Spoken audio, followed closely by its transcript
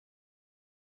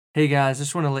Hey guys,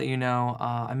 just want to let you know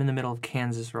I'm in the middle of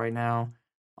Kansas right now,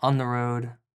 on the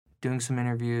road, doing some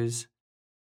interviews.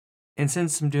 And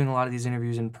since I'm doing a lot of these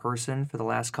interviews in person for the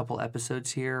last couple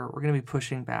episodes here, we're going to be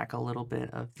pushing back a little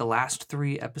bit of the last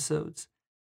three episodes.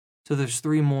 So there's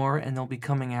three more, and they'll be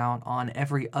coming out on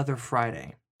every other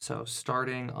Friday. So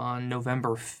starting on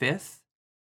November 5th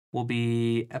will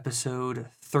be episode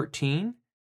 13.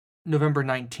 November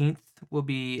 19th will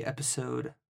be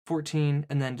episode 14,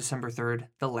 and then December 3rd,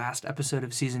 the last episode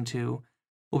of season 2,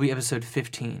 will be episode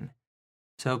 15.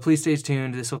 So please stay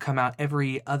tuned. This will come out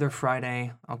every other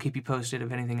Friday. I'll keep you posted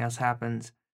if anything else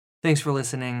happens. Thanks for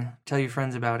listening. Tell your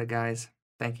friends about it, guys.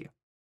 Thank you.